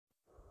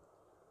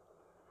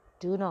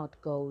Do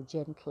not go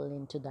gentle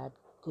into that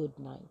good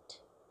night.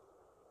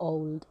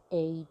 Old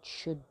age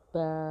should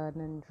burn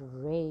and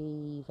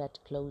rave at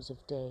close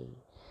of day.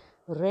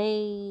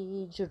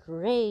 Rage,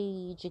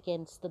 rage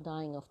against the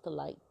dying of the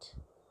light.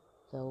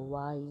 Though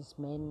wise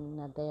men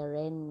at their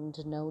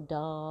end know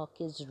dark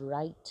is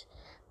right,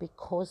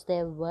 because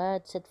their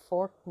words set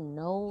forth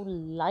no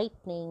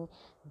lightning,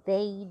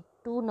 they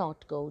do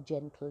not go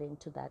gentle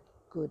into that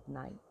good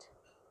night.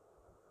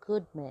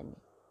 Good men,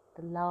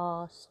 the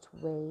last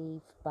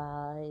wave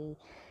by,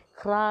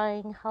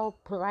 crying how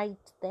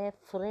bright their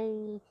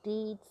frail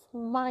deeds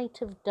might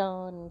have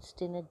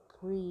danced in a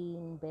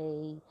green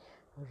bay.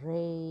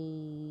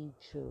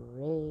 Rage,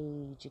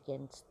 rage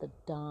against the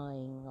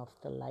dying of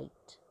the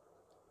light.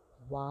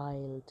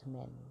 Wild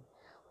men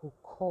who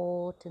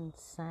caught and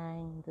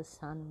sang the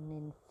sun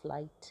in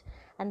flight,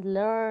 and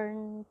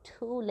learned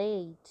too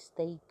late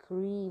they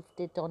grieved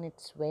it on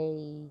its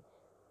way.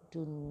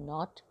 Do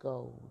not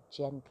go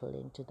gentle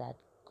into that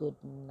good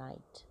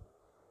night.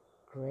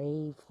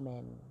 Grave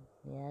men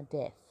near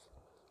death,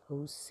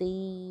 who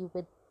see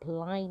with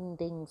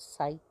blinding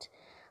sight,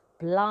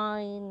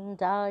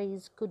 blind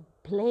eyes could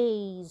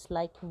blaze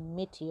like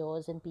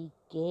meteors and be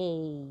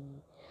gay.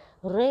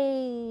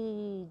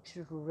 Rage,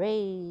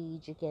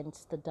 rage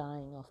against the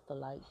dying of the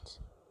light.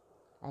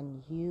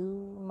 And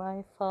you,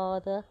 my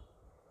father,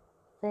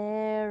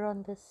 there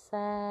on the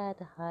sad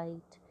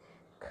height,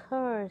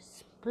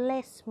 curse,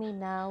 bless me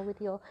now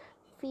with your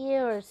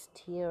fierce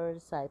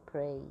tears, I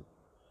pray.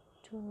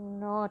 Do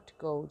not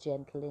go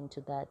gentle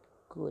into that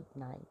good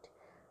night.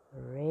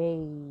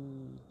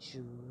 Rage,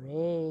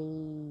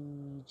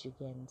 rage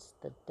against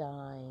the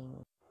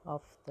dying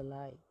of the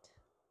light.